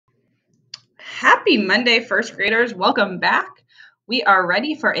Happy Monday, first graders. Welcome back. We are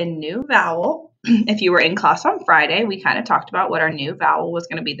ready for a new vowel. If you were in class on Friday, we kind of talked about what our new vowel was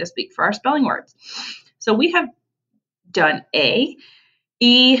going to be this week for our spelling words. So we have done A,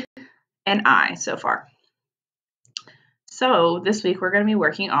 E, and I so far. So this week we're going to be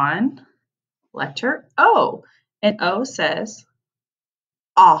working on letter O. And O says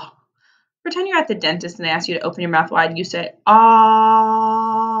ah. Pretend you're at the dentist and they ask you to open your mouth wide. You say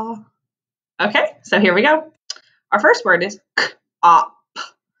ah. Okay, so here we go. Our first word is cop.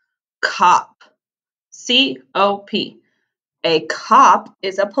 Cop. C-O-P. A cop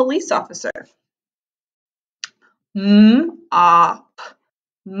is a police officer. M-op.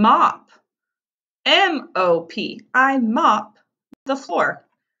 Mop. M-O-P. I mop the floor.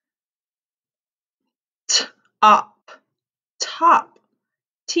 T-op. Top.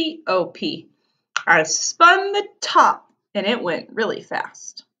 T-O-P. I spun the top and it went really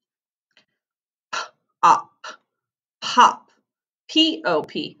fast. P-op. Pop.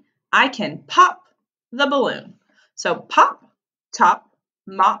 P-O-P. I can pop the balloon. So pop, top,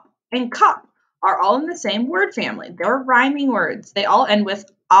 mop, and cop are all in the same word family. They're rhyming words. They all end with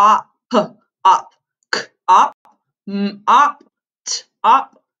op, op, k, op, op, t,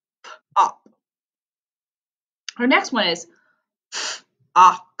 op, p, op. Our next one is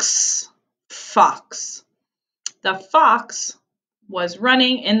ox, fox. The fox was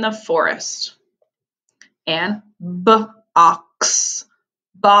running in the forest. And box,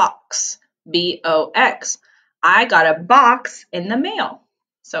 box, B-O-X. I got a box in the mail.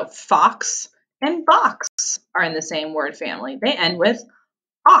 So fox and box are in the same word family. They end with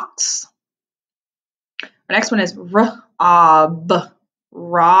ox. Our next one is rob,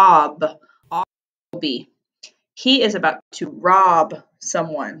 rob, R-O-B. He is about to rob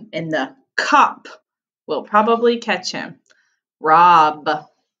someone, and the cop will probably catch him. Rob,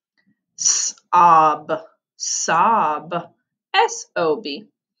 sob, sob, S-O-B.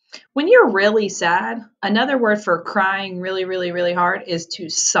 When you're really sad, another word for crying really, really, really hard is to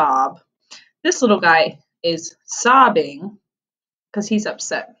sob. This little guy is sobbing because he's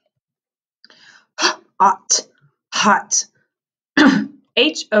upset. Hot, hot,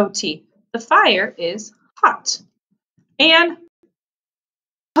 H-O-T. The fire is hot. And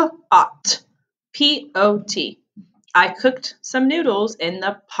pot, P-O-T. I cooked some noodles in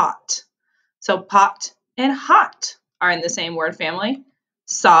the pot. So pot and hot are in the same word family.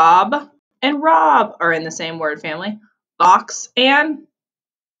 Sob and rob are in the same word family. Box and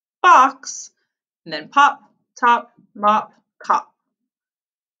box. And then pop, top, mop, cop.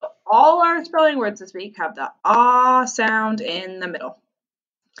 All our spelling words this week have the ah sound in the middle.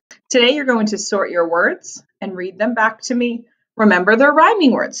 Today you're going to sort your words and read them back to me. Remember, they're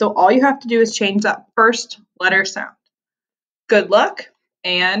rhyming words, so all you have to do is change that first letter sound. Good luck,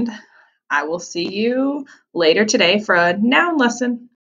 and I will see you later today for a noun lesson.